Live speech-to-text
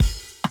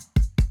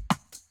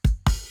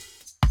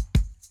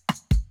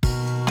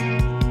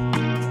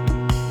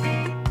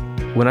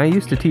When I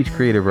used to teach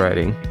creative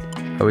writing,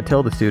 I would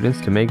tell the students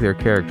to make their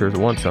characters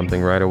want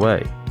something right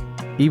away,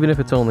 even if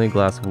it's only a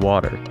glass of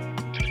water.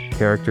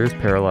 Characters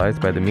paralyzed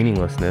by the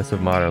meaninglessness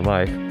of modern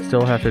life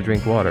still have to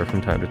drink water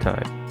from time to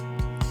time.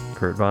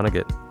 Kurt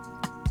Vonnegut.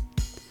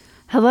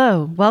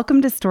 Hello,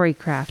 welcome to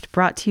Storycraft,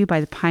 brought to you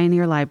by the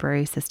Pioneer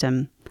Library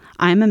System.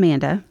 I'm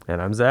Amanda.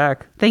 And I'm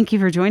Zach. Thank you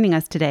for joining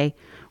us today.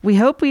 We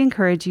hope we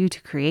encourage you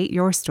to create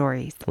your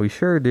stories. We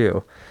sure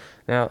do.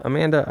 Now,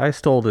 Amanda, I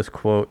stole this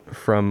quote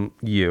from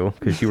you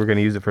because you were going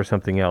to use it for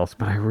something else,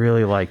 but I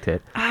really liked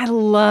it. I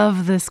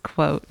love this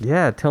quote.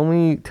 Yeah, tell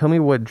me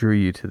what drew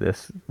you to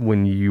this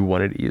when you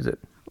wanted to use it.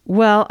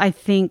 Well, I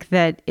think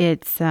that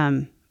it's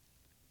I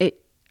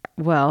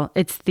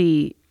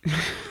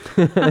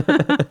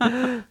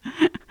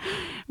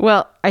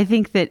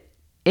think that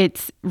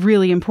it's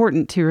really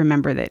important to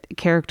remember that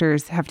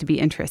characters have to be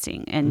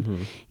interesting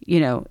and,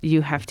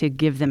 you have to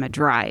give them a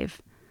drive.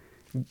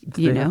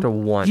 They have to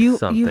want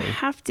something. You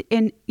have to,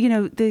 and,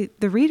 the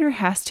reader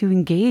has to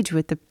engage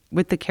with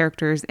the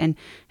characters and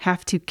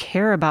have to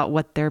care about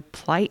what their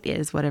plight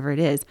is, whatever it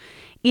is.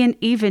 And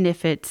even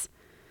if it's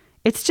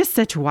just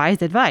such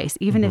wise advice,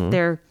 even if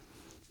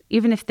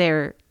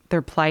their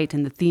plight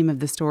and the theme of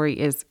the story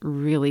is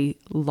really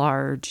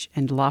large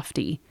and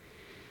lofty,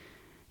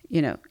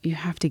 you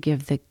have to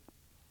give the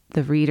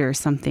reader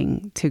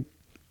something to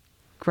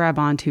grab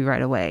onto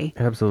right away.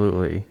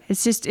 Absolutely.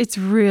 It's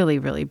really,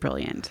 really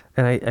brilliant.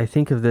 And I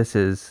think of this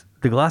as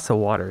the glass of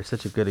water is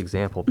such a good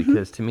example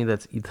because to me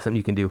that's something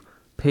you can do.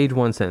 Page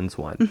 1, sentence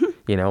 1.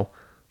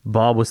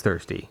 Bob was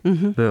thirsty.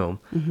 Boom.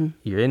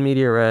 You're in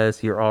media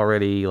res. You're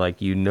already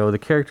the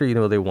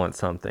character. They want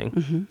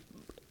something.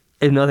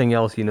 If nothing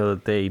else,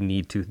 that they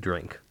need to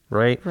drink.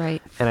 Right. Right.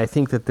 And I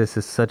think that this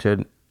is such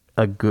a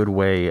good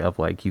way of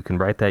you can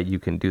write that. You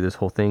can do this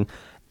whole thing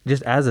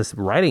just as a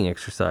writing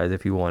exercise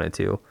if you wanted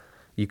to.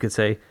 You could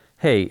say,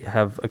 hey,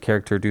 have a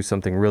character do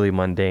something really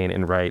mundane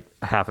and write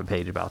a half a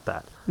page about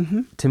that.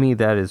 To me,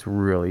 that is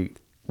really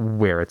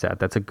where it's at.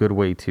 That's a good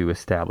way to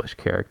establish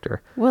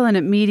character. Well, and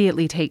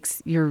immediately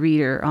takes your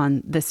reader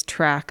on this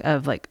track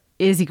of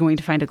is he going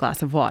to find a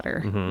glass of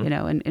water?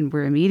 And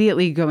we're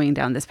immediately going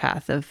down this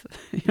path of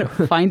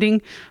finding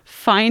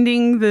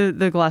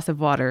the glass of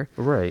water.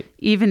 Right.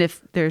 Even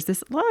if there's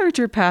this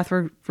larger path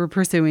we're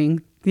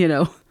pursuing,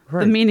 Right.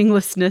 the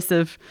meaninglessness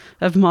of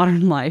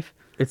modern life.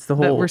 It's the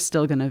whole. But we're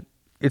still gonna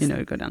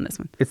go down this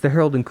one. It's the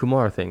Harold and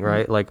Kumar thing,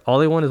 right? All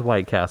they want is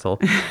White Castle.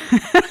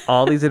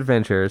 All these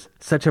adventures,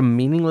 such a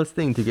meaningless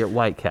thing to get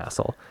White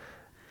Castle,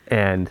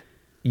 and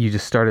you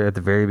just started at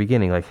the very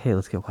beginning, hey,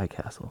 let's get White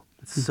Castle.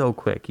 It's so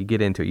quick. You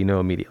get into it,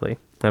 immediately.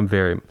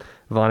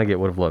 Vonnegut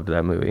would have loved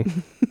that movie.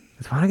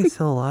 Is Vonnegut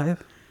still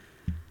alive?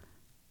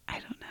 I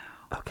don't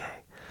know.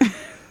 Okay.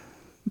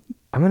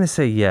 I'm gonna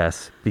say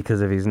yes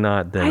because if he's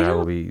not, then I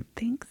will be. I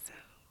think so.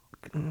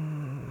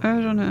 I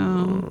don't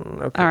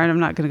know. Okay. All right, I'm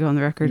not going to go on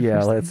the record.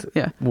 Yeah,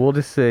 we'll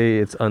just say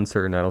it's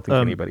uncertain. I don't think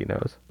anybody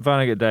knows.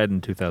 Vonnegut died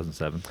in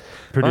 2007.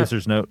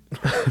 Producer's note.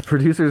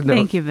 Producer's note.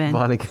 Thank you, Ben.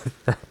 Vonnegut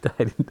died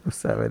in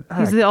 2007.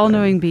 He's the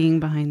all-knowing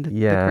being behind the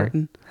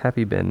curtain.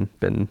 Happy Ben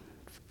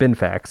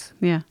facts.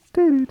 Yeah.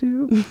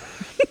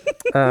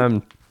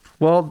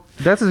 Well,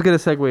 that's as good a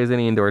segue as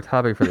any into our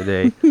topic for the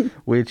day,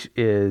 which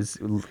is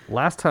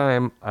last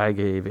time I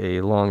gave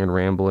a long and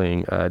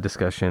rambling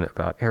discussion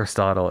about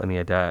Aristotle and the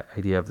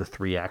idea of the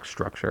 3-act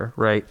structure,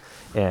 right?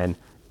 And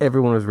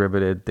everyone was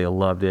riveted. They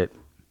loved it.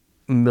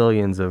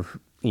 Millions of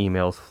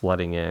emails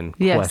flooding in,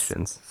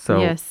 questions.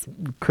 So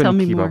couldn't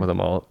keep up with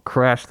them all.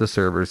 Crashed the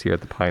servers here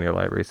at the Pioneer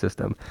Library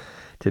System.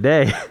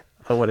 Today,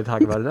 I want to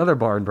talk about another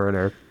barn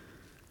burner,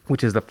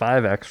 which is the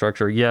 5-act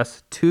structure.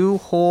 Yes, 2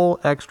 whole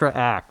extra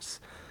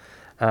acts.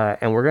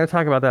 And we're going to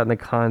talk about that in the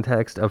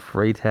context of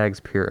Freytag's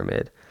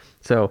pyramid.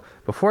 So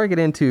before I get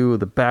into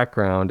the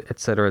background, et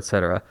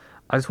cetera,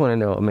 I just want to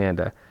know,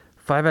 Amanda,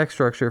 5-act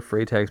structure,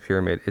 Freytag's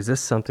pyramid, is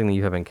this something that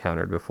you have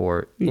encountered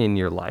before in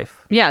your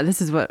life? Yeah, this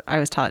is what I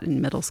was taught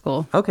in middle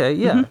school. Okay,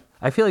 yeah.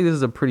 I feel like this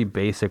is a pretty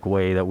basic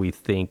way that we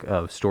think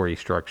of story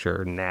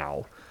structure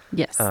now.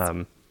 Yes.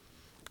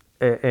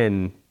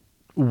 And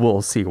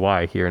we'll see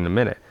why here in a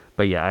minute.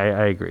 But yeah,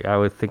 I agree. I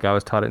would think I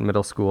was taught it in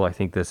middle school. I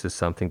think this is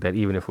something that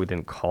even if we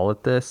didn't call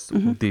it this,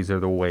 these are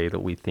the way that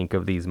we think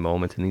of these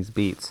moments and these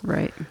beats.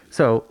 Right.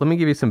 So let me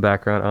give you some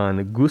background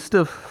on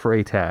Gustav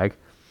Freytag.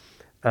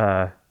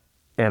 And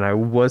I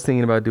was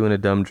thinking about doing a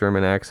dumb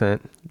German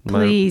accent.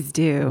 Please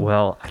do.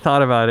 Well, I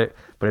thought about it,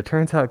 but it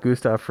turns out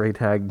Gustav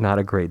Freytag, not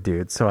a great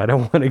dude. So I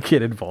don't want to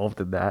get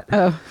involved in that.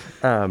 Oh.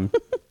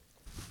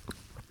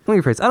 Let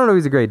me rephrase. I don't know if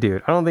he's a great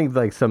dude. I don't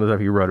think some of the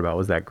stuff he wrote about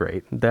was that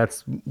great.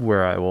 That's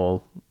where I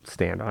will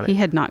stand on it. He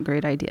had not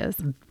great ideas.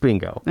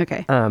 Bingo.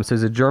 Okay. So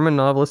he's a German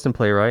novelist and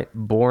playwright,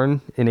 born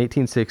in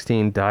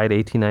 1816, died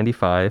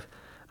 1895.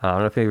 I don't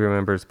know if anybody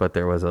remembers, but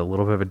there was a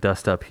little bit of a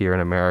dust up here in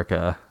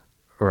America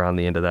around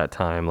the end of that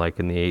time, like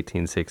in the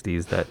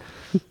 1860s, that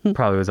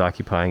probably was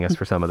occupying us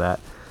for some of that.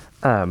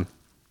 But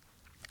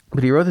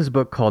he wrote this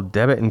book called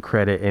Debit and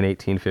Credit in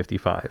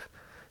 1855.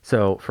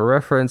 So, for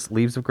reference,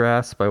 Leaves of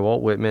Grass by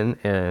Walt Whitman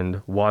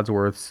and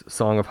Wadsworth's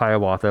Song of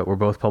Hiawatha were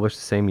both published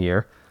the same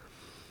year.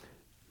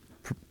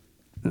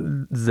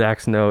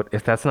 Zach's note,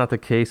 if that's not the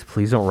case,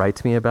 please don't write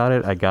to me about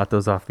it. I got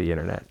those off the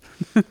internet.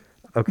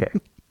 Okay.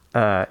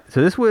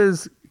 So this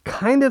was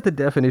kind of the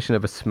definition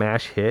of a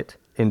smash hit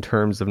in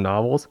terms of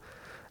novels.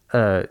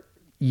 It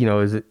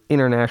was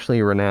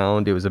internationally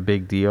renowned. It was a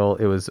big deal.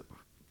 It was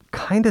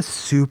kind of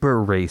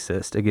super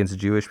racist against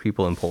Jewish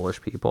people and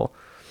Polish people.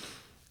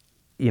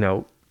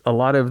 A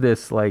lot of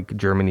this, like,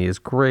 Germany is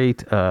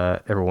great,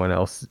 everyone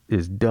else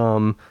is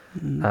dumb.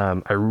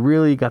 I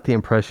really got the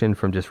impression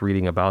from just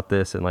reading about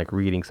this and, like,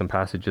 reading some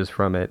passages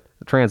from it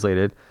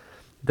translated,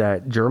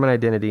 that German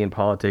identity and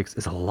politics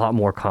is a lot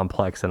more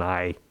complex than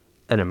I,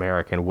 an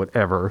American, would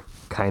ever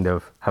kind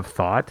of have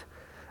thought.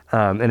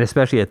 And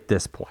especially at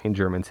this point in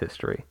Germany's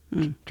history,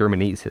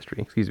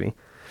 excuse me.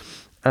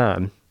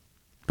 But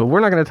we're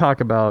not going to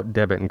talk about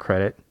debit and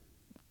credit.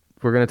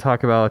 We're going to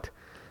talk about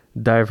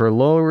Die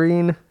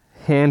Verlorene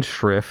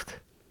Handschrift.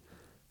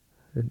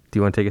 Do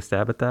you want to take a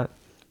stab at that?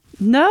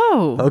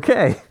 No.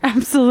 Okay.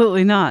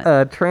 Absolutely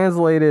not.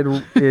 Translated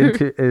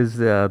into is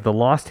The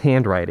Lost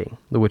Handwriting,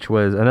 which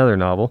was another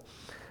novel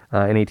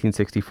in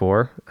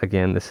 1864.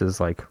 Again, this is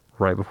like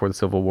right before the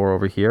Civil War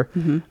over here.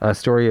 A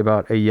story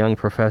about a young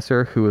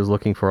professor who is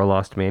looking for a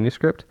lost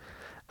manuscript.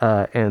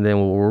 And then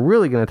what we're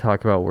really going to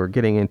talk about, we're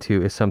getting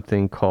into, is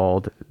something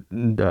called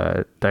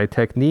Die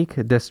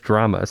Technik des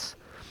Dramas,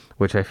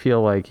 which I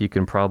feel like you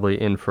can probably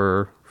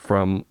infer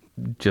from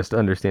just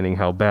understanding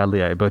how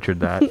badly I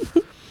butchered that.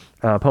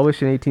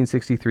 Published in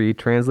 1863,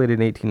 translated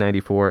in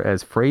 1894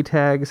 as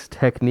Freytag's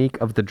Technique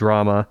of the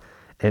Drama,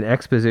 an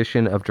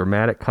exposition of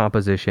dramatic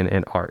composition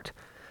and art.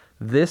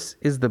 This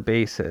is the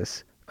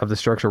basis of the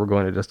structure we're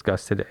going to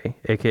discuss today,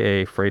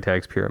 aka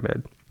Freytag's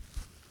Pyramid.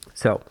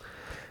 So,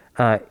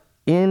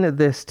 in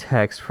this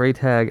text,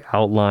 Freytag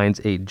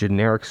outlines a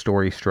generic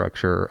story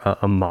structure,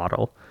 a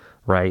model,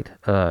 right?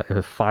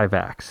 5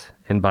 acts.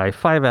 And by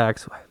 5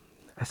 acts,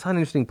 I saw an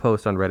interesting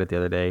post on Reddit the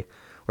other day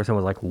where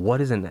someone was like,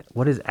 what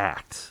is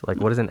acts?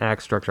 Like, what is an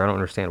act structure? I don't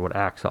understand what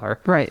acts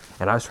are. Right.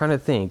 And I was trying to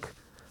think,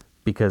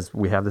 because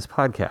we have this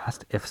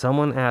podcast, if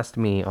someone asked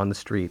me on the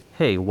street,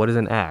 hey, what is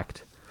an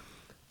act?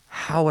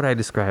 How would I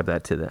describe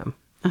that to them?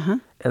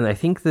 And I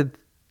think that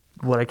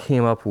what I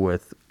came up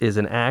with is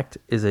an act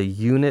is a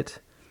unit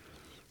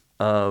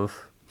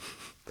of,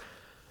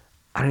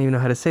 I don't even know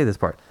how to say this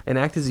part. An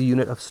act is a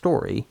unit of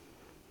story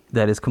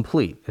that is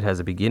complete. It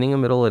has a beginning, a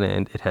middle, and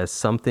end. It has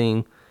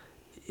something.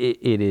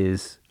 It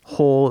is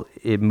whole.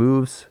 It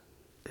moves.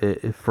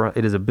 It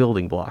is a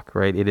building block,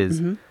 right? It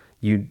is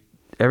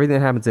everything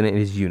that happens in it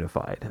is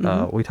unified.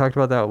 We talked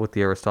about that with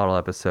the Aristotle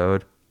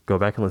episode. Go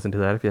back and listen to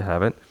that if you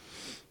haven't,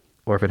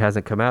 or if it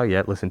hasn't come out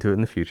yet, listen to it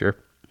in the future.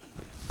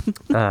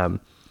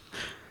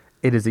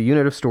 It is a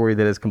unit of story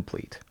that is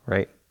complete,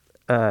 right?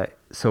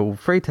 So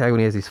Freytag, when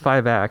he has these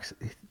 5 acts,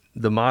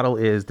 the model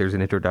is there's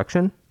an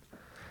introduction.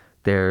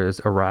 There's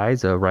a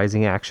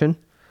rising action.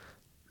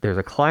 There's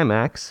a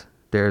climax.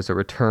 There's a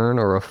return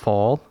or a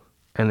fall.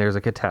 And there's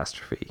a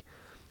catastrophe.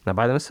 Now,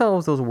 by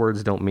themselves, those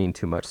words don't mean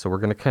too much. So we're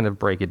going to kind of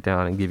break it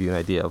down and give you an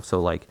idea of,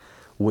 so like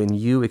when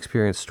you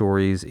experience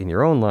stories in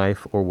your own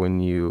life or when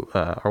you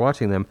are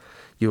watching them,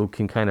 you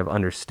can kind of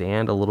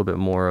understand a little bit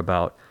more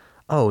about,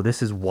 oh,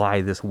 this is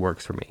why this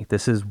works for me.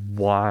 This is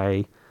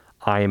why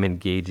I am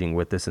engaging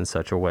with this in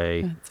such a way.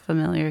 It's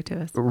familiar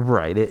to us.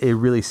 Right. It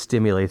really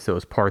stimulates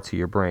those parts of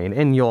your brain.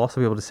 And you'll also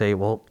be able to say,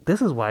 well,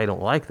 this is why I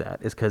don't like that.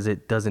 It's because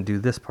it doesn't do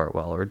this part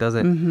well, or it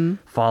doesn't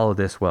follow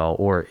this well,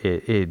 or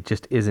it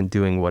just isn't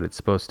doing what it's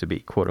supposed to be,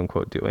 quote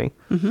unquote, doing.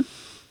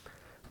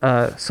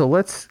 So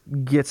let's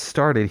get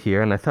started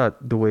here. And I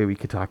thought the way we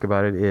could talk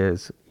about it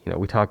is,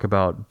 we talk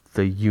about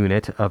the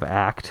unit of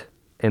act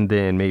and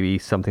then maybe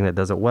something that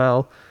does it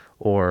well,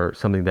 or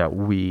something that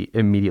we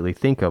immediately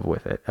think of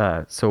with it.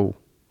 So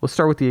let's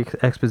start with the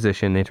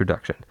exposition,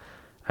 introduction.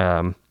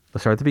 Let's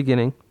start at the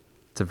beginning.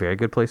 It's a very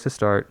good place to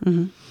start.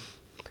 In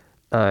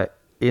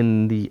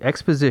the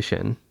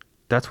exposition,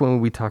 that's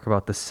when we talk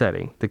about the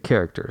setting, the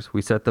characters.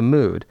 We set the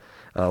mood.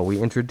 We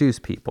introduce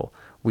people.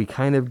 We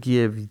kind of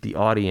give the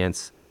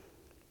audience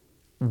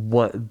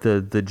what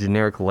the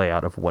generic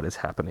layout of what is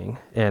happening.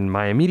 And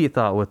my immediate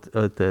thought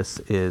with this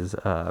is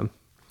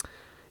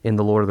in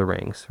The Lord of the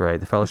Rings, right?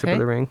 The Fellowship of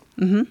the Ring.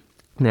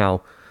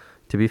 Now,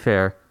 to be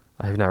fair,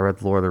 I have not read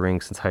The Lord of the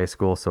Rings since high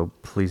school, so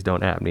please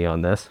don't at me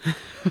on this.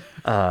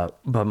 But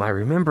my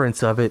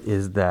remembrance of it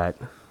is that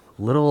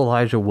little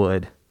Elijah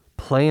Wood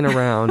playing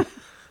around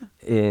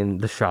in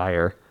the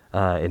Shire,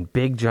 and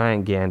big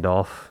giant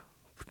Gandalf,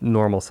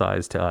 normal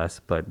size to us,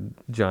 but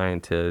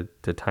giant to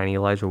tiny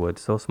Elijah Wood,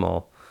 so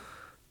small,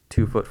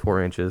 2 foot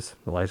 4 inches,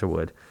 Elijah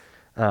Wood,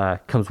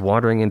 comes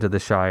wandering into the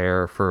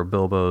Shire for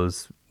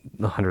Bilbo's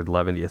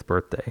 111th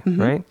birthday,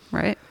 right?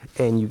 Right.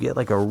 And you get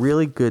like a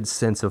really good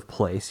sense of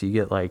place. You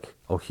get like,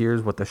 oh,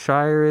 here's what the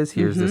Shire is.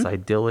 Here's this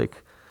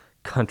idyllic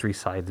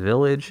countryside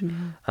village.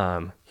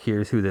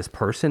 Here's who this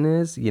person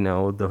is, the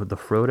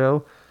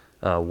Frodo.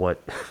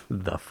 what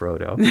the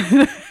Frodo.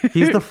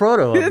 He's the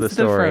Frodo of the It's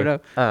the story.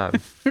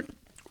 Frodo.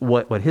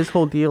 What his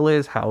whole deal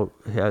is, how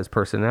his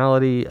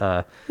personality,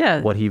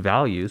 Yeah. what he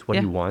values, what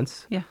he Yeah.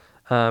 wants. Yeah.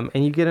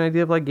 And you get an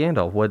idea of like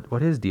Gandalf,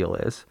 what his deal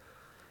is.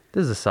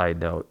 This is a side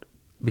note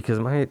because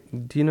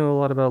do you know a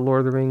lot about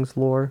Lord of the Rings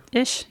lore?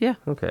 Ish. Yeah.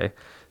 Okay.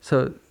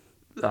 So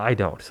I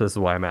don't. So this is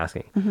why I'm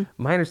asking. Mm-hmm.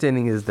 My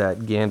understanding is that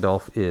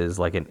Gandalf is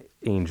like an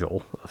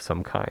angel of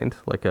some kind.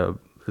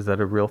 Is that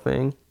a real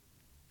thing?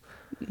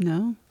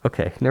 No.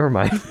 Okay, never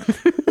mind.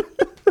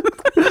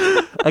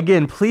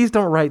 Again, please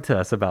don't write to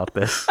us about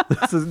this.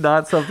 This is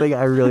not something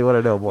I really want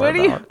to know more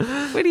about.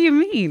 What do you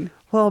mean?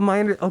 Well, my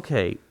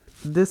understanding.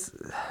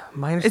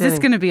 Is this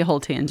going to be a whole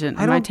tangent?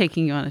 Am I don't-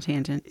 taking you on a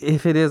tangent?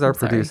 If it is, our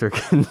sorry. producer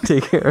can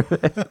take care of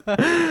it.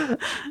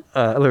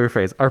 Let me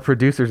rephrase. Our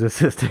producer's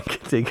assistant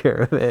can take care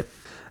of it.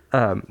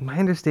 My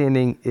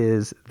understanding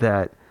is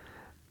that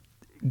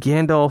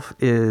Gandalf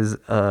is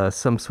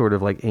some sort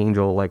of like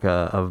angel, like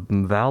a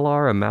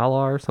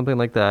Malar, something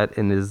like that,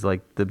 and is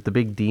like the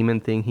big demon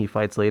thing he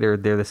fights later.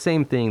 They're the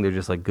same thing. They're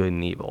just like good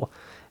and evil.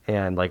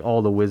 And like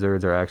all the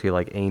wizards are actually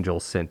like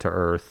angels sent to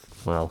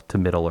Earth, well, to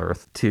Middle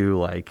Earth, to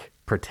like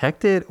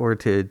protect it or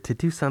to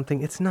do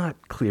something. It's not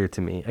clear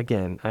to me.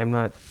 Again, I'm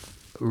not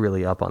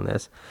really up on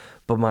this.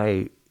 But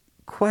my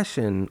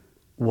question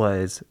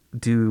was,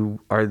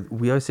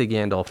 we always say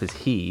Gandalf is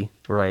he,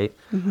 right?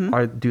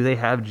 Mm-hmm. Do they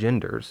have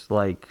genders?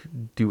 Like,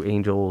 do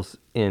angels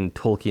in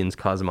Tolkien's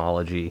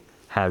cosmology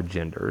have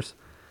genders?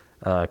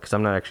 Because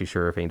I'm not actually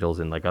sure if angels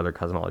in like other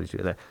cosmologies do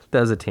that.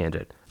 That is a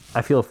tangent.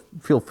 I feel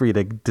free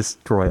to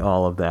destroy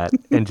all of that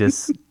and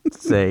just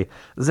say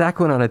Zach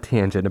went on a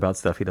tangent about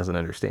stuff he doesn't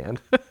understand.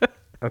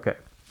 Okay.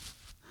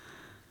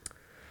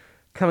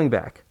 Coming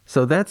back.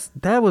 So that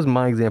was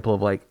my example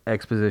of like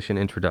exposition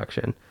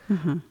introduction.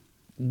 Mm-hmm.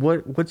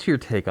 What's your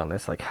take on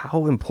this? Like,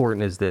 how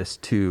important is this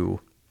to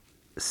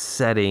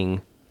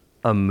setting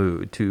a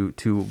mood, to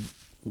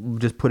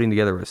just putting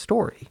together a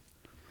story?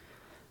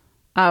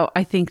 Oh,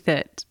 I think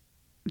that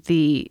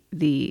the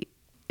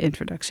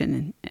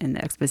introduction and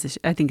the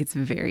exposition, I think it's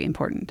very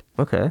important.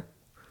 Okay.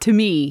 To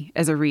me,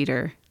 as a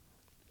reader,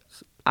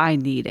 I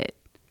need it.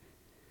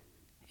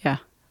 Yeah.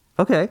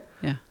 Okay.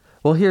 Yeah.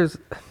 Well,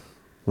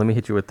 let me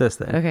hit you with this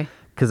then. Okay.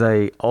 Because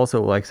I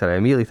also, like I said, I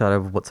immediately thought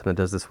of something that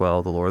does this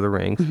well, The Lord of the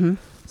Rings. Mm-hmm.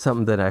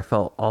 Something that I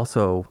felt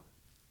also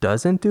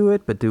doesn't do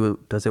it, but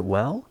does it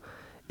well,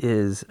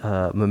 is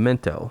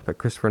Memento by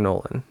Christopher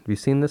Nolan. Have you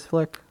seen this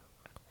flick?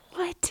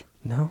 What?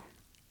 No?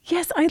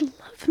 Yes, I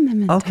love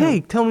Memento.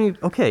 Okay, tell me.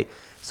 Okay,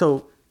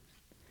 so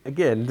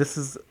again, this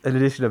is an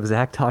edition of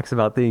Zach talks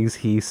about things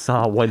he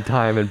saw one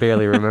time and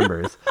barely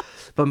remembers.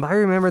 But my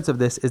remembrance of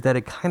this is that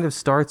it kind of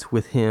starts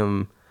with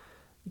him,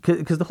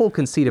 because the whole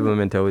conceit of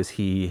Memento is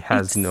he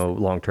has no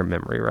long-term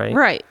memory,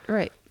 right?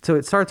 Right. So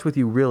it starts with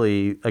you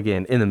really,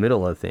 again, in the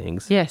middle of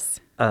things. Yes.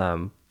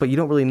 But you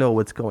don't really know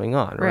what's going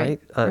on,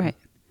 right? Right.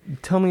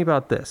 Tell me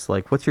about this.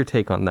 Like, what's your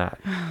take on that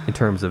in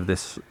terms of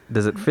this?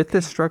 Does it fit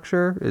this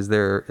structure? Does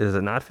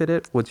it not fit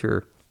it? What's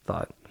your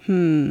thought?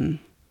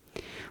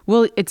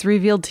 Well, it's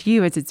revealed to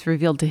you as it's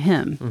revealed to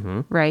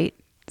him, right?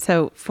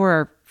 So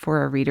for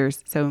our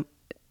readers, so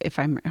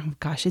oh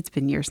gosh, it's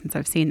been years since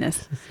I've seen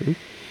this,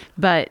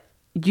 but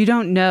you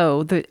don't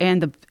know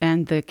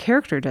and the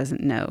character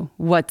doesn't know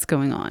what's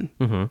going on.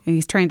 And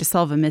he's trying to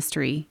solve a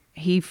mystery.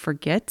 He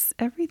forgets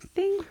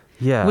everything.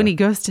 Yeah. When he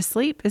goes to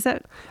sleep, is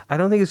that? I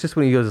don't think it's just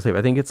when he goes to sleep.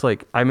 I think it's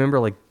like, I remember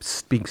like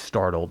being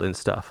startled and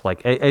stuff.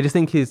 Like, I just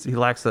think he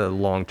lacks a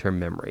long-term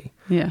memory.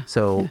 Yeah.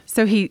 So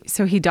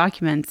he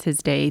documents his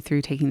day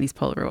through taking these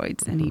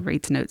Polaroids and he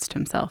writes notes to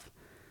himself.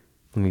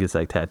 and he gets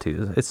like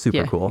tattoos. It's super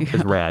Yeah. cool.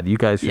 It's rad. You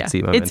guys should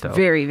see Memento. It's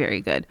very,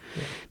 very good.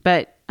 Yeah.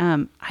 But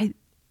I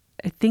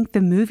think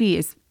the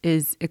movie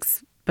is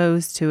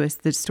exposed to us.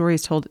 The story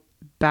is told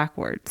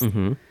backwards.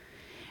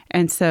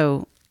 And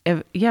so,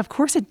 of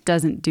course it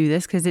doesn't do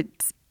this because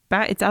it's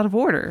out of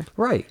order.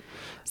 Right.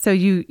 So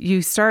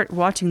you start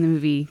watching the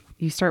movie,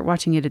 you start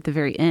watching it at the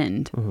very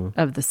end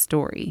of the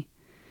story.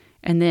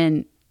 And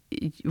then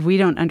we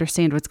don't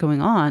understand what's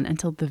going on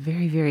until the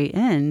very, very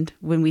end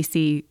when we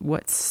see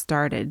what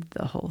started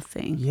the whole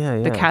thing. Yeah.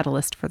 The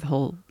catalyst for the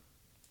whole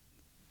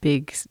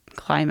big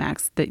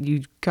climax that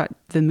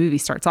the movie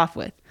starts off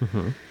with.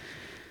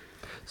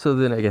 So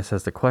then I guess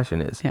that's the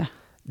question is, Yeah.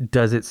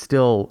 does it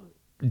still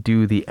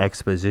do the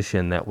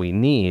exposition that we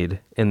need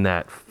in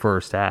that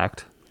first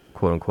act,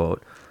 quote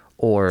unquote,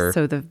 or...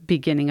 So the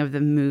beginning of the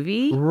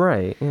movie?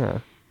 Right, yeah.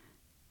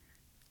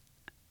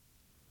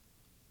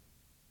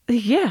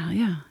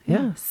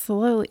 Yeah.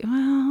 Slowly.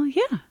 Well,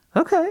 yeah.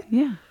 Okay.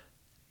 Yeah.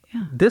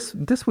 This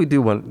we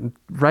do want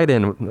write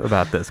in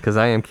about this because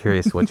I am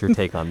curious what your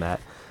take on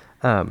that.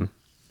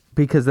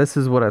 Because this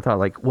is what I thought.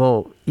 Like,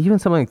 well, even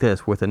something like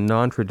this with a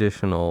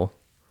non-traditional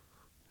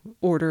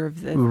Order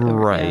of the...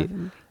 right,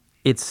 yeah.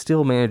 it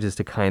still manages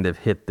to kind of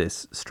hit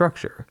this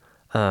structure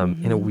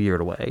in a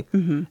weird way.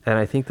 And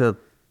I think the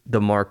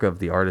mark of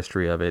the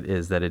artistry of it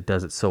is that it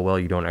does it so well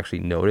you don't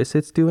actually notice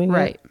it's doing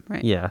it.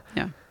 Right. Yeah.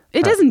 Yeah.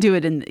 It doesn't do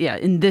it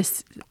in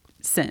this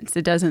sense.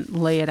 It doesn't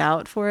lay it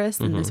out for us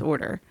in this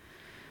order.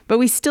 But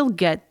we still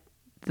get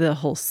the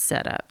whole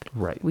setup.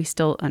 Right. We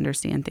still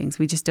understand things.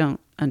 We just don't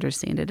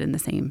understand it in the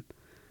same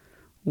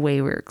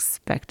way we're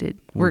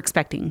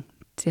expecting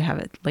to have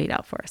it laid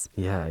out for us.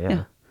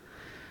 Yeah.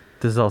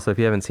 This is also, if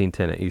you haven't seen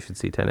Tenet, you should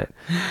see Tenet.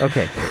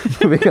 Okay,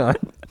 moving on.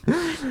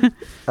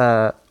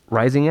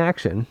 Rising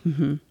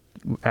Action,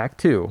 Act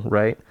 2,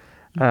 right?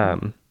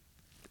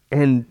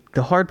 And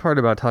the hard part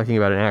about talking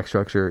about an act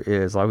structure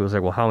is a lot of people say,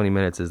 well, how many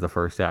minutes is the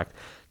first act?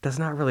 That's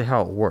not really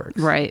how it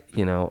works. Right.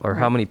 Or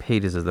how many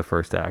pages is the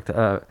first act?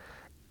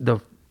 The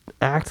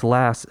act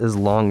lasts as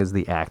long as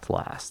the act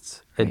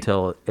lasts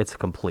until it's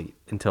complete,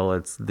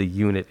 until the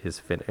unit is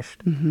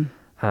finished.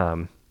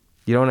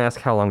 You don't ask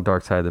how long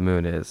Dark Side of the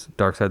Moon is.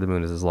 Dark Side of the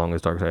Moon is as long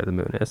as Dark Side of the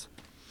Moon is.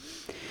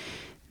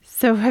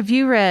 So have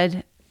you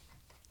read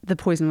the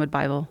Poisonwood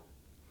Bible?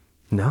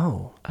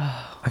 No.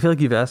 Oh. I feel like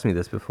you've asked me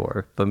this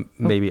before, but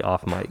maybe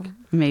off mic.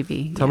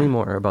 Maybe. Tell me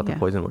more about the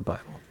Poisonwood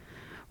Bible.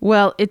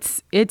 Well,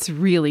 it's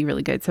really,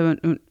 really good. So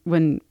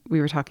when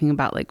we were talking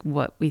about like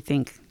what we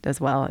think does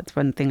well, it's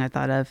one thing I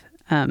thought of.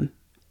 And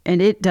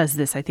it does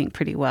this, I think,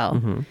 pretty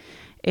well.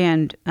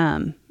 And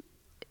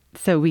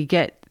so we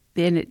get,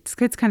 and it's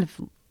kind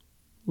of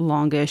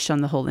longish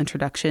on the whole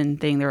introduction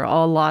thing. There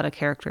are a lot of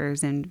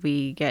characters, and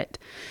we get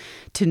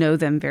to know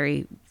them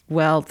very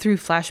well through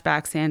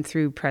flashbacks and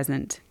through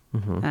present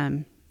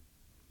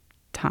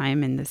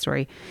time in the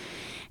story.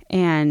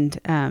 And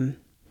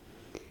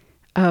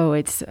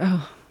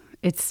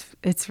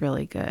it's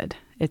really good.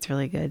 It's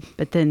really good.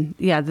 But then,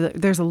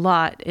 there's a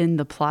lot in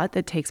the plot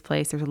that takes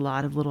place. There's a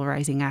lot of little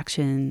rising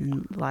action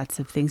and lots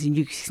of things, and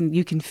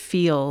you can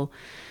feel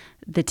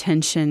the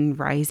tension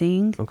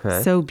rising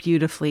so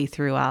beautifully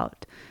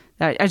throughout.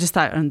 I just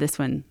thought on this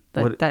one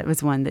that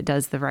was one that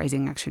does the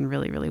rising action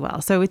really, really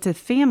well. So it's a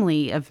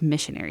family of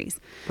missionaries.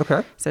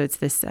 Okay. So it's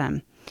this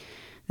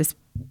this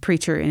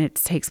preacher, and it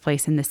takes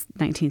place in the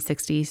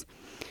 1960s.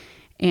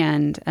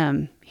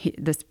 And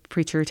this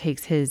preacher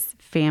takes his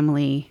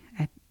family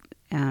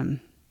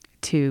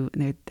to,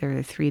 there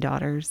are 3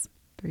 daughters.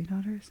 3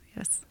 daughters?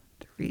 Yes,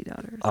 3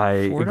 daughters. I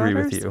agree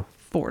with you.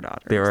 4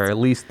 daughters. There are at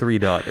least 3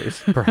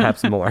 daughters,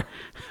 perhaps more.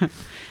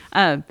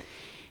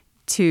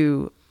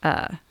 To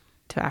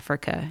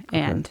Africa,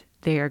 and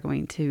they are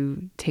going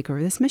to take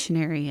over this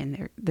missionary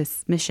and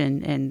this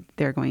mission, and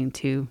they're going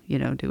to,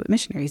 do what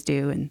missionaries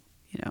do, and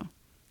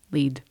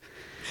lead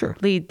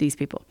these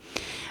people.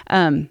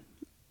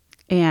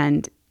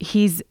 And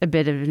he's a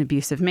bit of an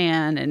abusive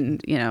man,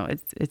 and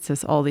it's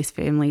just all these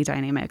family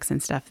dynamics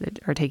and stuff that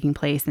are taking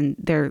place, and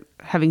they're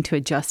having to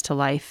adjust to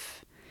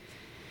life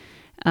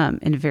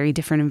in a very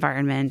different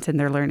environment, and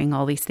they're learning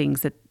all these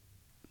things that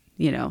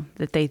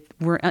that they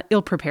were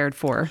ill prepared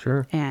for.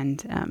 Sure.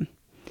 And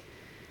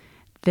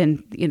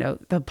then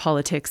the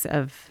politics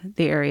of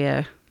the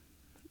area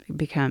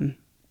become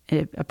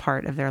a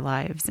part of their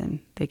lives, and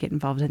they get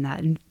involved in that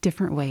in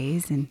different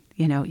ways. And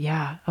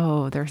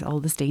there's all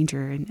this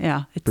danger,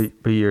 and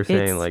but you're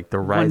saying like the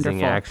rising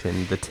wonderful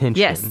action, the tension.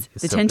 Yes,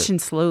 the tension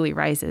slowly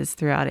rises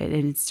throughout it,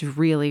 and it's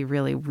really,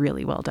 really,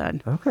 really well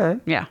done. Okay.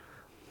 Yeah.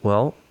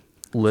 Well,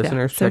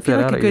 listeners, so check that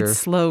out. So if you like a good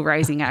slow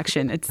rising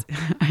action,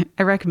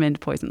 I recommend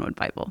Poisonwood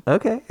Bible.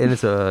 Okay, and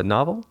it's a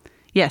novel.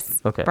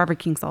 Yes. Okay. Barbara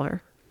Kingsolver.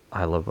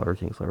 I love Barbara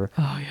Kingsolver.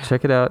 Oh yeah.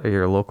 Check it out at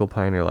your local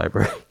Pioneer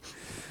Library.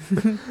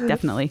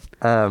 Definitely.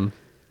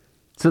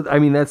 So, I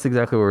mean, that's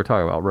exactly what we're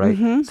talking about,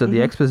 right? So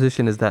the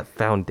exposition is that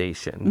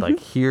foundation. Like,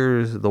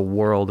 here's the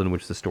world in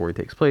which the story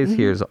takes place.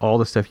 Here's all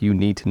the stuff you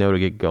need to know to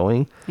get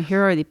going. And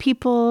here are the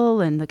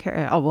people and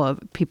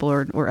people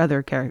or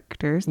other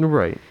characters.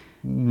 Right.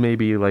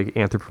 Maybe like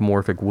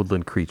anthropomorphic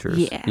woodland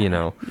creatures,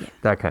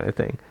 that kind of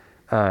thing.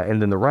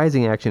 And then the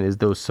rising action is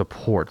those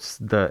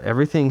supports.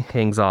 Everything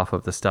hangs off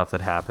of the stuff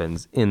that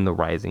happens in the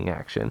rising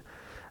action.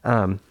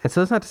 And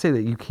so that's not to say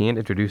that you can't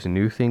introduce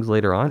new things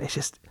later on. It's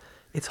just,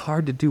 it's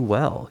hard to do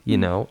well,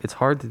 It's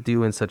hard to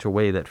do in such a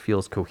way that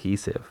feels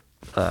cohesive.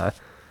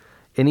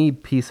 Any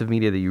piece of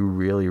media that you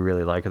really,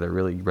 really like or that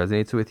really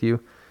resonates with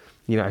you,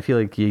 I feel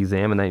like you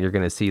examine that, you're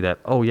going to see that,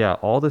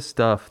 all the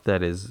stuff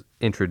that is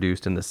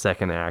introduced in the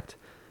second act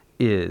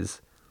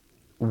is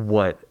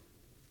what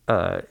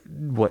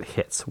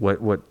hits,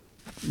 what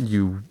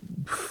you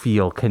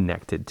feel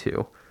connected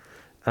to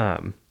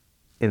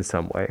in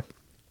some way.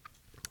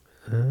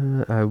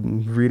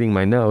 I'm reading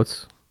my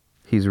notes.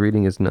 He's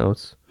reading his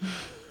notes.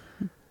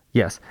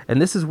 Yes.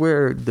 And this is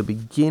where the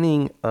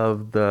beginning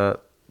of the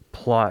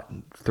plot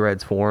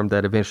threads form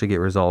that eventually get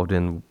resolved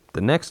in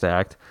the next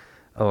act,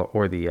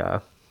 or the,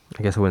 I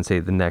guess I wouldn't say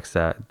the next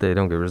act. They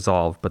don't get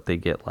resolved, but they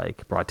get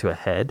like brought to a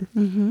head.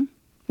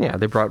 Yeah,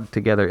 they brought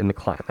together in the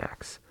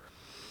climax.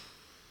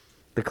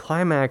 The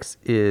climax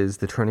is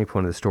the turning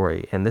point of the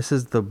story, and this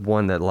is the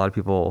one that a lot of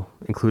people,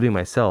 including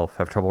myself,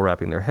 have trouble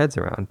wrapping their heads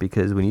around,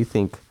 because when you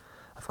think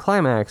of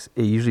climax,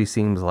 it usually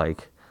seems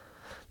like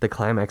the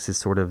climax is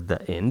sort of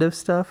the end of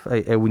stuff.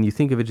 When you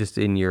think of it just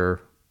in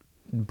your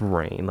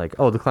brain, like,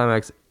 the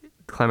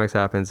climax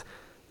happens,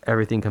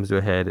 everything comes to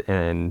a head,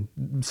 and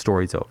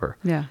story's over.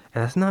 Yeah.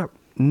 And that's not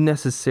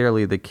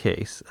necessarily the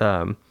case.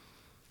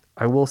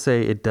 I will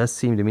say it does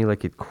seem to me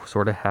like it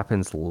sort of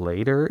happens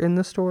later in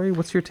the story.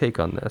 What's your take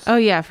on this? Oh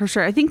yeah, for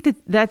sure. I think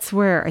that's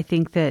where I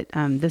think that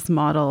this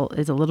model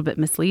is a little bit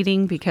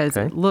misleading because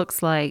Okay. it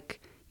looks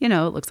like, it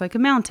looks like a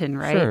mountain,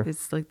 right? Sure.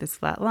 It's like this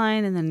flat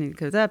line, and then it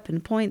goes up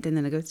and point, and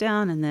then it goes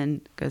down, and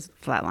then it goes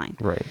flat line.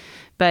 Right.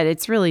 But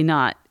it's really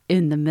not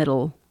in the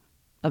middle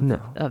of No.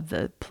 of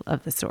the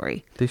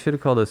story. They should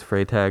have called this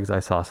Freytag's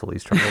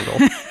isosceles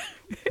triangle.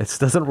 It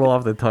doesn't roll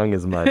off the tongue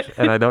as much.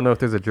 And I don't know if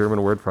there's a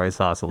German word for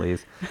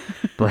isosceles,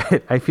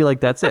 but I feel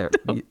like that's it.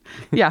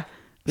 Yeah.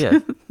 Yeah.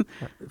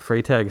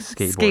 Freytag's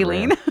skateboard.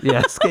 Scalene. ramp.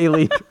 Yeah,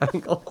 scalene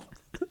triangle.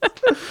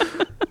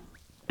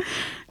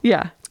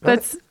 Yeah.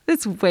 That's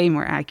way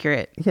more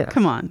accurate. Yes.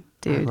 Come on,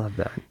 dude. I love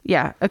that.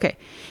 Yeah. Okay.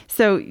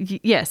 So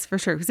yes, for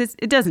sure, because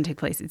it doesn't take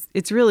place.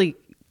 It's really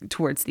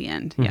towards the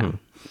end. Yeah.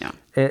 Mm-hmm.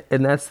 Yeah.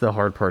 And that's the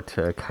hard part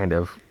to kind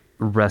of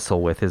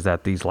wrestle with, is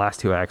that these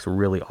last two acts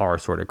really are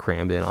sort of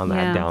crammed in on that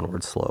Yeah.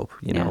 downward slope,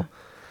 you know?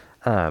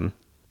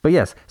 But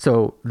yes,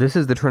 so this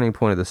is the turning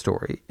point of the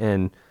story.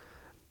 And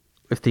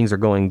if things are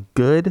going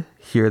good,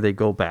 here they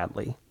go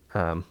badly.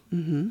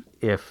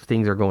 If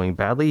things are going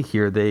badly,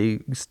 here they,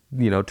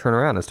 turn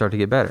around and start to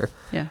get better.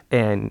 Yeah.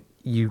 And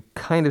you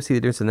kind of see the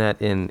difference in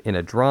that in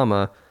a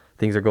drama.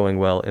 Things are going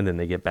well and then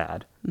they get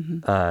bad.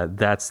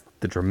 That's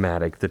the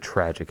dramatic, the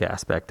tragic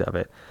aspect of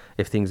it.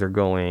 If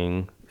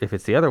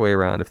it's the other way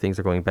around, if things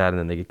are going bad and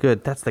then they get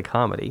good, that's the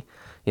comedy,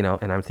 and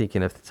I'm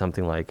thinking of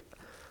something like,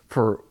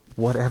 for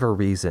whatever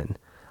reason,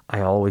 I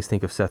always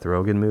think of Seth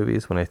Rogen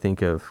movies when I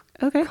think of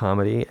Okay.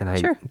 comedy, and I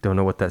Sure. don't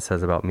know what that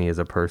says about me as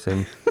a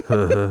person.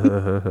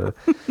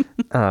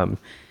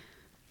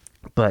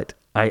 But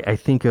I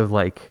think of,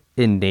 like,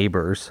 in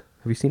Neighbors.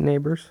 Have you seen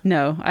Neighbors?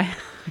 No, I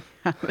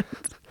haven't.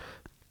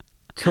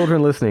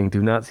 Children listening,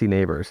 do not see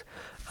Neighbors.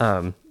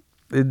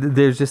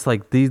 There's just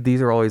like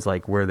these are always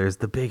like where there's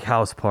the big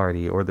house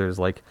party, or there's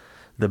like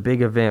the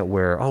big event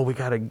where, we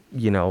gotta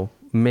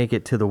make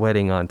it to the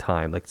wedding on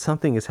time. Like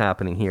something is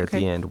happening here at the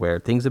Okay. end where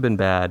things have been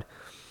bad,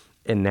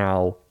 and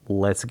now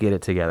let's get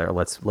it together.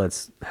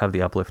 Let's have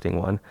the uplifting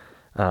one.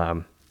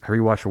 Have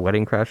you watched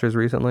Wedding Crashers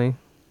recently?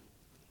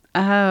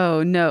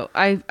 Oh no,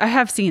 I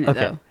have seen it Okay.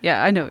 though.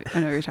 Yeah, I know what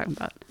you're talking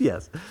about.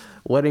 Yes.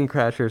 Wedding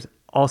Crashers,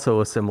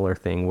 also a similar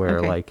thing where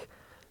Okay. like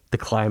the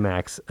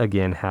climax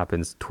again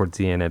happens towards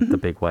the end at the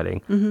big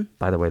wedding.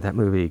 By the way, that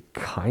movie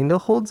kind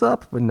of holds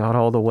up, but not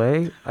all the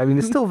way. I mean,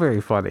 it's still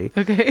very funny.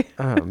 Okay.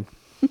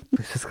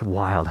 It's just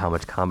wild how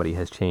much comedy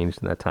has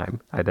changed in that time.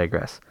 I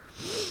digress.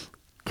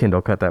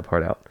 Kindle, cut that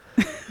part out.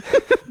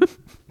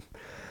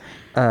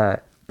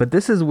 But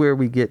this is where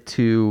we get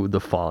to the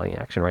falling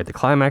action, right? The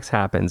climax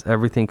happens.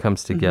 Everything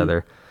comes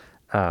together.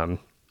 Captain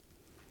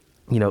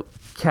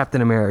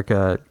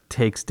America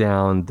takes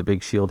down the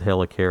big shield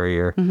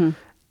helicarrier,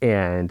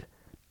 and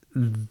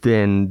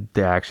then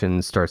the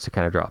action starts to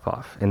kind of drop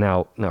off. And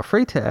now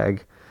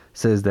Freytag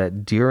says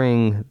that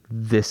during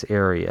this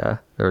area,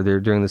 or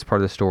during this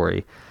part of the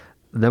story,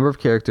 the number of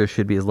characters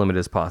should be as limited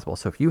as possible.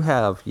 So if you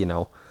have,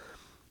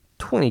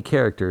 20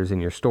 characters in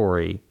your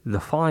story, the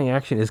falling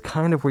action is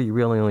kind of where you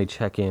really only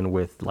check in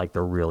with like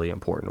the really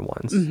important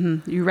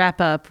ones. You wrap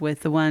up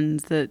with the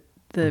ones that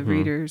the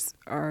readers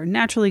are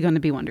naturally going to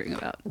be wondering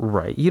about.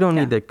 Right. You don't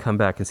Yeah. need to come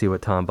back and see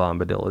what Tom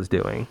Bombadil is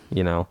doing,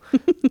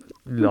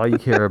 All you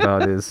care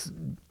about is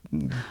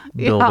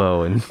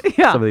Bilbo and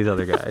Yeah. some of these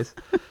other guys.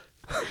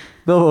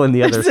 Bilbo and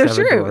the other That's so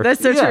seven true. dwarfs.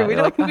 That's so true. We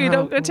you're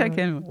don't go check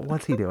in.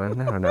 What's he doing?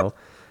 I don't know.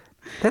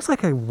 That's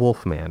like a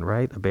wolf man,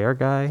 right? A bear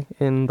guy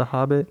in The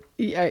Hobbit.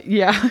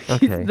 Yeah.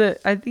 Okay.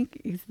 I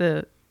think he's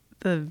the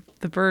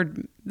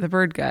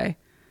bird guy.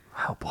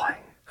 Oh boy.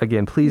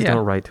 Again, please Yeah.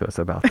 don't write to us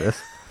about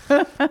this.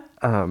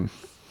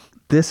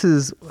 This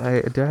is,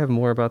 do I have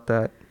more about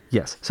that?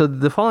 Yes. So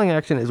the falling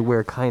action is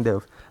where kind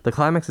of the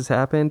climax has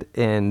happened,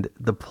 and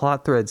the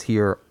plot threads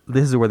here,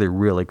 this is where they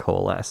really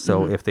coalesce.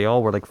 So if they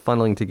all were like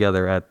funneling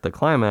together at the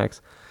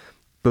climax,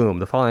 boom,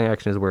 the falling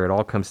action is where it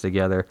all comes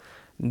together.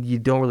 You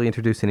don't really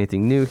introduce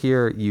anything new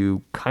here.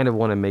 You kind of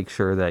want to make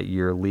sure that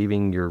you're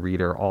leaving your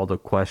reader all the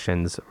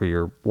questions, or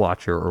your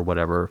watcher or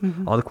whatever,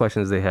 all the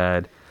questions they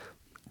had,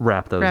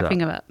 wrap those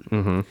Wrapping up.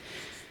 them up.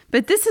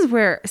 But this is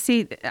where, this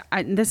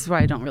is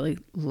why I don't really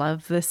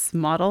love this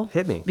model.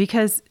 Hit me.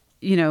 Because,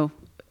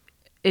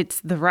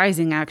 it's the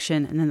rising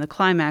action and then the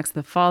climax,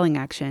 the falling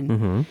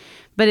action.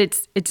 But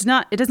it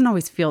doesn't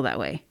always feel that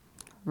way.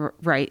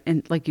 Right.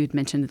 And like you'd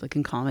mentioned, like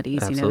in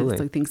comedies, Absolutely.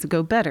 it's like things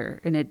go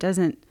better, and it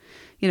doesn't,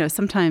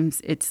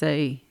 sometimes it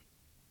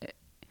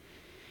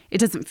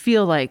doesn't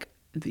feel like,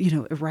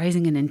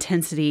 rising in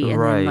intensity and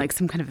Right. then like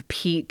some kind of a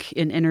peak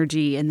in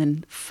energy and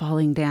then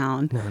falling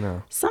down.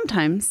 No.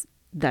 Sometimes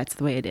that's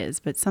the way it is,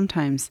 but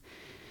sometimes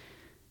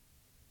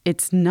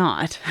it's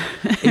not.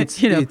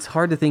 It's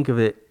hard to think of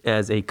it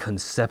as a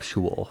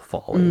conceptual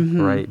falling,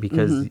 right?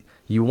 Because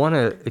you want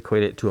to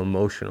equate it to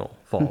emotional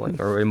falling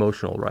or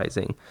emotional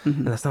rising,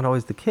 and that's not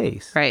always the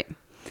case. Right.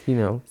 You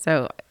know,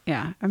 So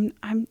yeah,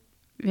 I'm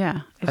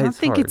Yeah. I don't It's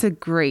think hard. it's a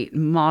great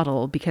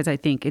model because I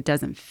think it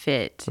doesn't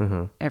fit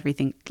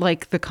everything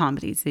like the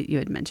comedies that you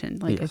had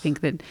mentioned. Like I Yes.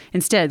 think that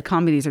instead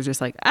comedies are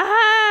just like,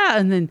 ah,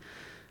 and then,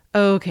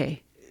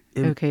 okay,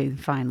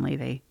 finally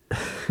they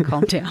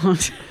calm down.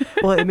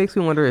 Well, it makes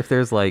me wonder if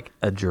there's like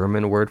a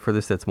German word for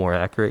this that's more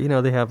accurate. You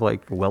know, they have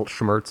like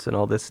Weltschmerz and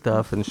all this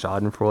stuff and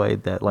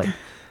Schadenfreude that like,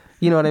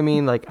 you know what I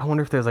mean? Like, I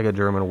wonder if there's like a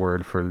German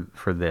word for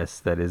this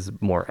that is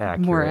more accurate.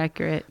 More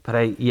accurate. But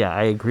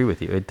I agree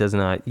with you. It does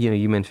not, you know,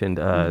 you mentioned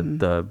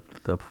the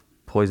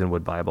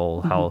Poisonwood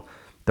Bible, how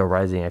the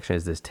rising action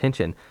is this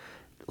tension.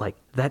 Like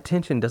that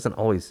tension doesn't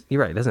always, you're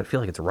right, it doesn't feel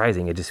like it's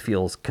rising. It just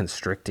feels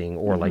constricting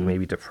or like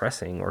maybe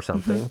depressing or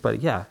something.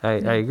 But yeah, I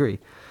agree.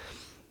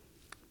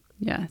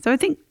 Yeah. So I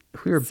think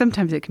we were-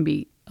 sometimes it can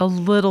be a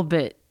little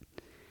bit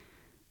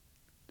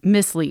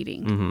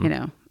misleading, Mm-hmm. you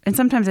know. And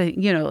sometimes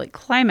like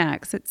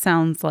climax, it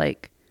sounds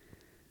like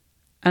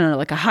I don't know,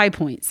 like a high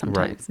point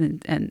sometimes.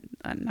 And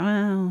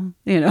well,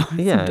 you know,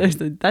 Yeah.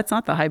 sometimes that's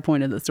not the high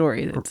point of the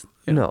story. That's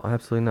No,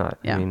 absolutely not.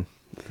 Yeah. I mean,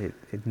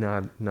 it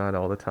not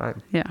all the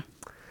time. yeah.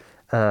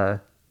 And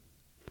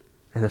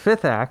the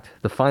fifth act,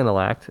 the final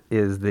act,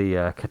 is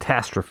the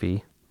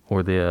catastrophe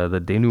or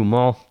the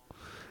denouement,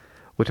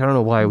 which I don't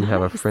know why we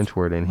have a Nice. French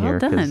word in Well here.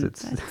 'Cause done.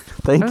 it's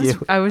thank you.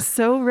 I was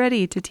so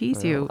ready to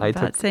tease you I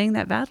about took- saying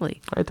that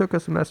badly. I took a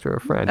semester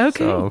of French.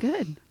 Okay, so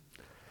good.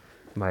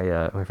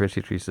 my French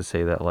teacher used to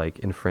say that like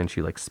in French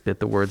you like spit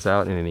the words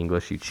out, and in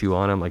English you chew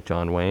on them like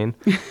John Wayne,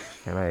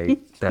 and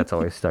that's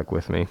always stuck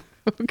with me.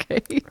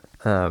 Okay.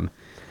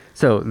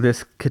 So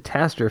this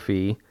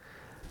catastrophe,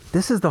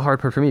 this is the hard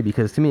part for me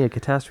because to me a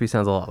catastrophe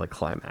sounds a lot like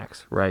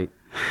climax, right?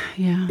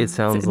 Yeah. It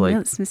sounds like-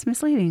 it's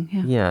misleading.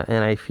 Yeah. Yeah,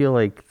 and I feel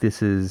like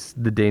this is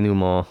the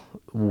denouement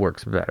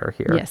works better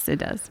here. Yes, it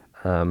does.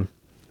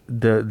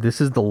 This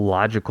is the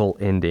logical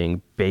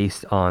ending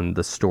based on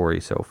the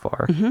story so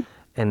far.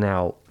 And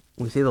now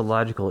we say the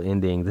logical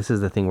ending, this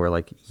is the thing where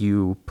like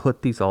you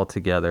put these all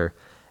together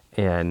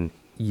and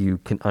you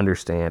can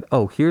understand,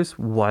 oh, here's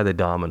why the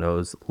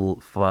dominoes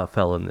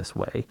fell in this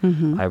way.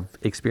 I've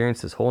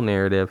experienced this whole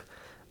narrative.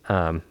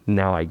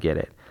 Now I get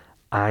it.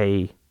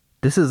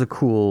 This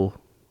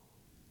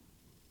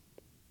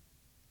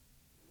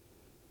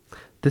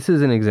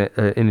is an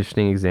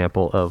interesting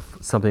example of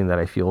something that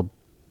I feel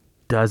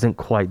doesn't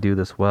quite do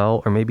this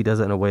well, or maybe does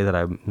it in a way that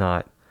I'm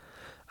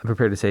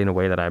prepared to say in a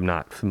way that I'm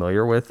not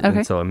familiar with. Okay.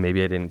 And so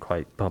maybe I didn't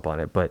quite bump on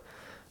it. But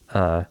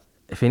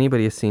if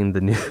anybody has seen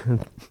the new,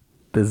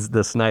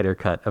 the Snyder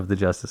cut of the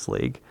Justice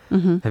League,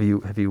 have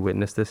you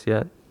witnessed this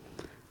yet?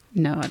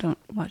 No, I don't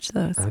watch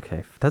those.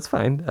 Okay, that's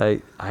fine.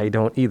 I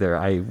don't either.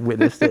 I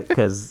witnessed it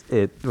because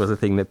it was a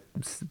thing that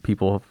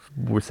people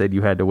said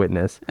you had to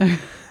witness.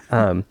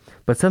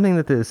 But something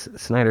that this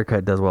Snyder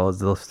Cut does well is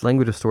the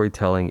language of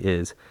storytelling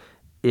is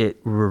it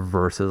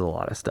reverses a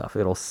lot of stuff.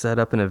 It'll set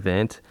up an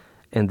event,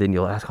 and then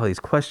you'll ask all these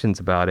questions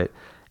about it,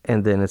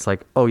 and then it's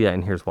like, oh yeah,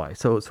 and here's why.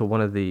 So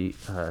one of the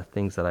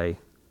things that I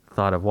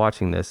thought of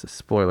watching this,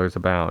 spoilers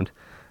abound.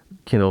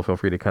 Kindle, feel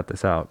free to cut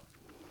this out.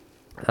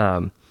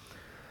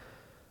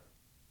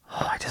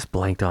 I just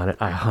blanked on it.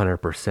 I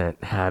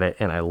 100% had it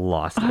and I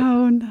lost it.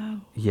 Oh no.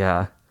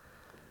 Yeah.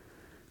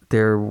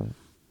 It's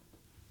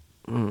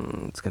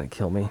going to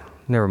kill me.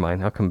 Never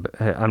mind.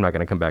 I'm not going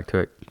to come back to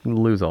it.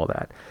 Lose all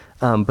that.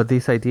 But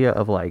this idea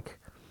of like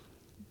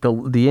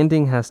the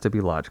ending has to be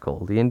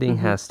logical. The ending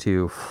has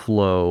to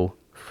flow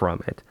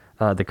from it.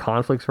 The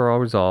conflicts are all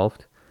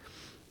resolved.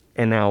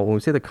 And now when we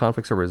say the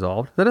conflicts are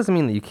resolved, that doesn't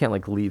mean that you can't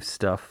like leave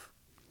stuff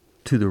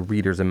to the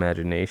reader's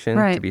imagination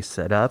to Right. be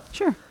set up.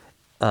 Sure.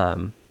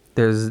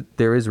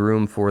 There is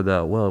room for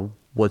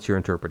what's your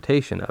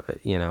interpretation of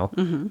it, you know?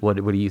 What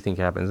do you think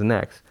happens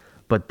next?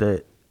 But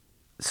the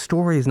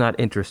story is not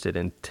interested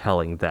in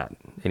telling that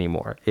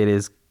anymore. It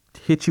is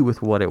hit you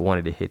with what it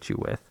wanted to hit you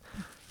with.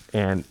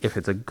 And if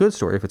it's a good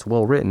story, if it's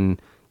well written,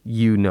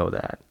 you know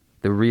that.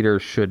 The reader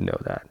should know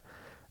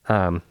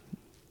that.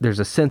 There's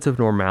a sense of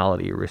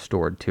normality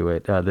restored to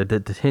it.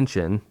 The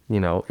tension,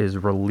 is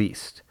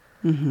released.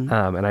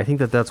 And I think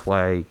that's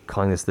why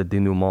calling this the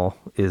denouement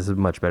is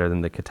much better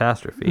than the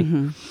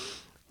catastrophe.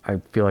 I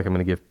feel like I'm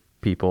going to give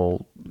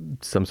people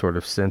some sort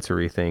of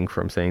sensory thing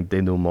from saying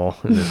denouement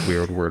in this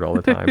weird word all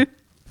the time.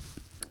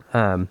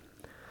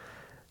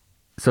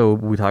 So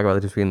we talk about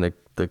the difference between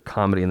the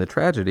comedy and the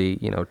tragedy.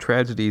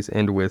 Tragedies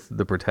end with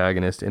the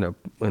protagonist in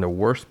a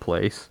worse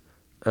place,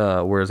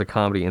 whereas a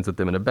comedy ends with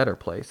them in a better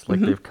place. Like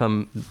they've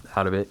come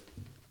out of it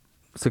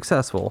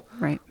successful,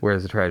 Right.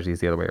 Whereas the tragedy is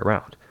the other way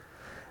around.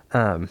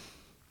 And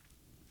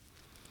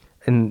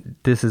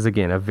this is,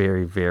 again, a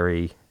very,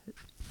 very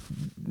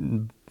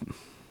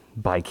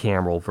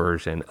bicameral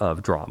version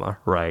of drama,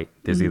 right?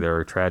 There's either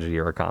a tragedy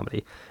or a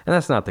comedy. And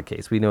that's not the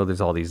case. We know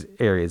there's all these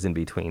areas in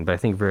between, but I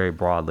think very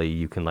broadly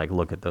you can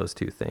look at those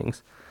two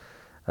things.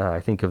 I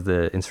think of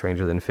in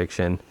Stranger Than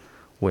Fiction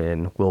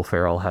when Will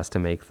Ferrell has to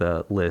make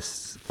the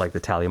lists, the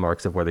tally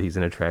marks of whether he's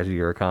in a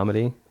tragedy or a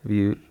comedy. Have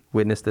you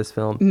witnessed this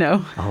film?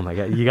 No. Oh my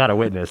God, you got to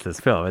witness this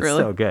film. It's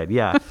Really? so good.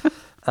 Yeah.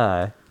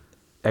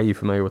 Are you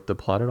familiar with the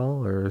plot at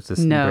all, or is this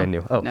No, brand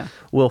new? Oh, no.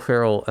 Will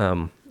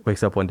Ferrell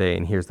wakes up one day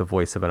and hears the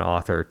voice of an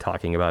author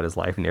talking about his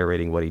life,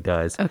 narrating what he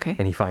does. Okay.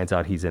 And he finds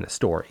out he's in a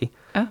story.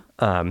 Oh.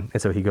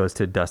 And so he goes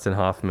to Dustin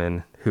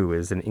Hoffman, who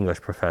is an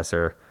English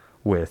professor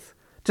with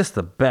just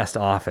the best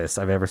office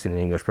I've ever seen an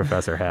English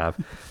professor have.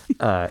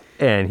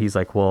 And he's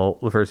like, well,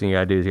 the first thing you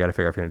got to do is you got to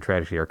figure out if you're in a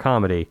tragedy or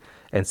comedy.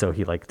 And so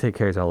he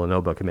carries out a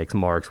notebook and makes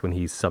marks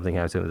when something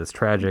happens to him that's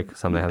tragic,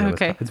 something happens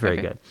to him. It's very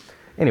good.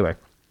 Anyway,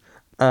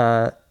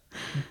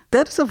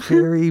 that's a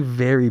very,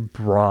 very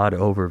broad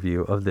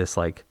overview of this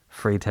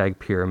Freytag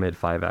pyramid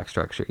 5-act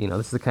structure.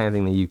 This is the kind of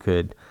thing that you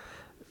could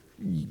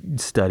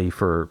study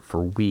for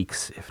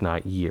weeks, if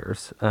not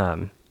years.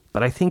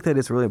 But I think that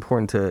it's really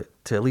important to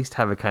at least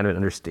have a kind of an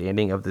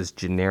understanding of this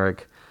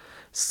generic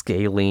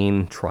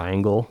scalene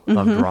triangle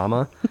of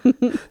drama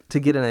to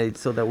get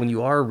so that when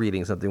you are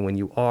reading something, when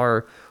you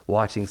are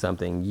watching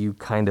something, you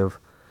kind of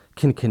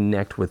can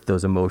connect with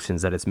those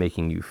emotions that it's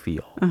making you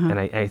feel. And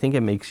I think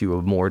it makes you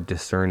a more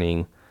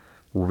discerning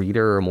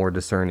reader, or more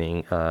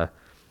discerning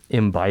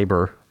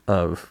imbiber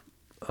of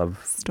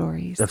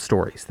Stories.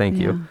 Thank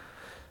you.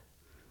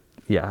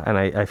 Yeah, and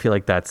I feel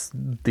like that's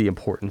the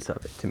importance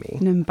of it to me.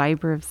 An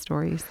imbiber of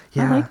stories.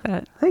 Yeah, I like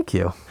that. Thank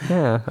you.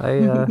 Yeah,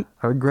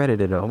 I regretted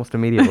it almost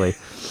immediately.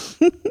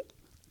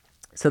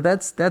 So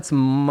that's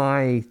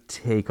my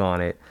take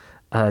on it.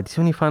 Do you have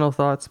any final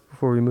thoughts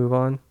before we move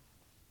on?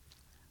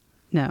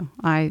 No,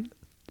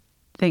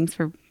 thanks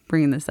for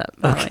bringing this up.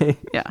 by the way. Okay.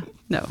 Yeah.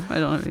 No, I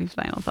don't have any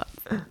final thoughts.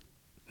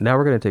 Now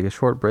we're going to take a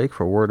short break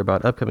for word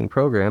about upcoming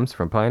programs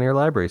from Pioneer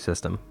Library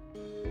System.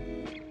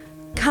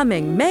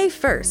 Coming May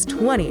 1st,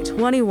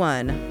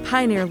 2021,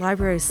 Pioneer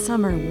Library's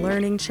Summer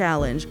Learning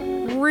Challenge.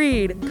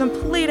 Read,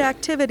 complete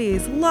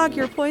activities, log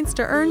your points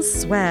to earn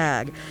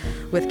swag.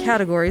 With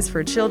categories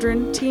for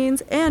children,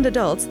 teens, and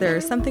adults, there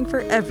is something for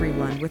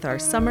everyone with our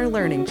Summer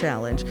Learning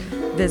Challenge.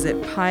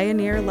 Visit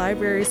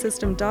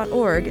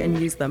pioneerlibrarysystem.org and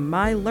use the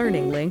My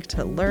Learning link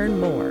to learn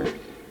more.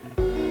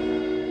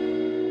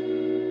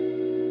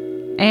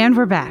 And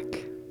we're back.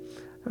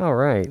 All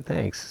right,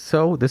 thanks.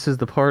 So this is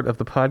the part of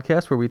the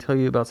podcast where we tell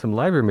you about some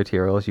library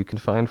materials you can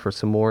find for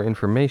some more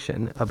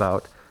information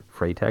about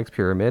Freytag's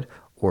Pyramid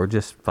or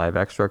just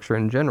 5-act structure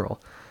in general.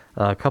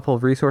 A couple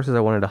of resources I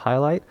wanted to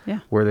highlight,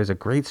 where there's a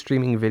great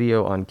streaming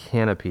video on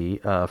Canopy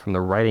from the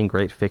Writing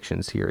Great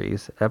Fiction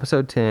series,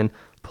 Episode 10,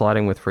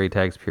 Plotting with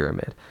Freytag's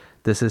Pyramid.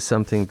 This is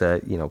something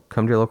that,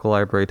 come to your local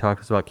library, talk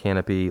to us about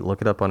Canopy,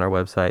 look it up on our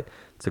website.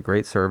 It's a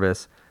great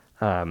service.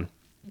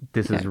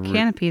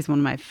 Canopy is one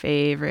of my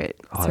favorite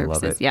services. I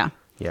love it. Yeah.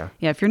 Yeah.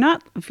 Yeah. If you're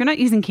not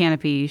using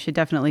Canopy, you should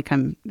definitely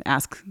come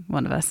ask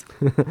one of us.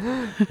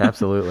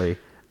 Absolutely.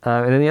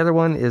 And then the other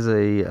one is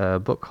a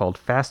book called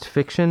Fast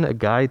Fiction, A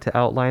Guide to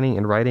Outlining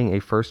and Writing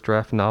a First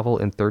Draft Novel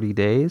in 30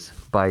 Days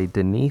by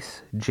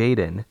Denise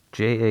Jayden,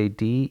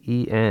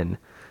 Jaden,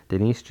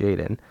 Denise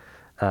Jayden.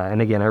 And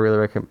again, I really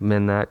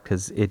recommend that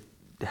because it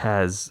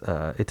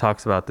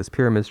talks about this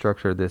pyramid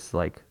structure, this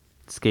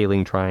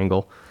scaling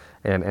triangle,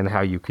 and how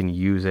you can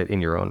use it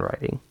in your own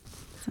writing.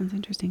 Sounds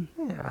interesting.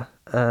 Yeah.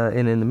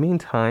 And in the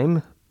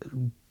meantime,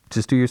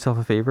 just do yourself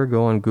a favor,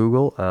 go on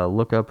Google,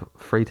 look up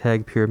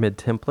Freytag Pyramid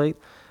Template,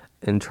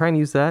 and try and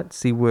use that.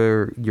 See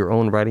where your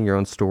own writing, your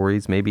own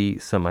stories, maybe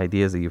some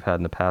ideas that you've had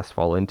in the past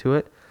fall into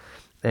it.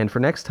 And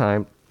for next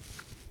time,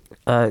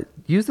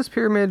 use this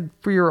pyramid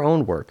for your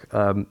own work.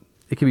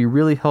 It can be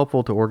really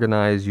helpful to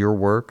organize your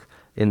work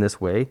in this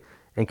way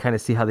and kind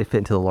of see how they fit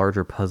into the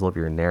larger puzzle of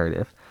your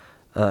narrative.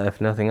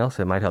 If nothing else,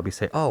 it might help you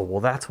say, oh,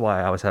 well, that's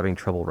why I was having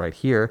trouble right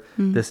here.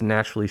 This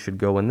naturally should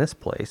go in this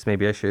place.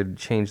 Maybe I should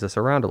change this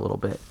around a little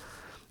bit.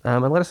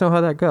 And let us know how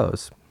that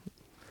goes.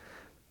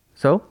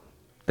 So,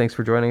 thanks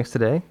for joining us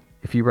today.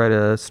 If you write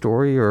a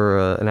story or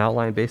an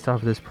outline based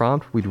off of this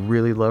prompt, we'd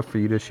really love for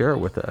you to share it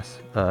with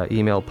us.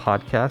 Email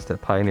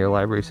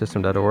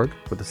podcast@pioneerlibrarysystem.org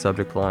with the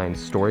subject line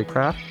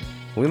Storycraft.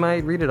 We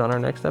might read it on our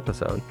next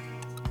episode.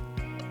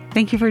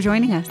 Thank you for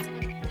joining us.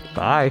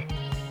 Bye.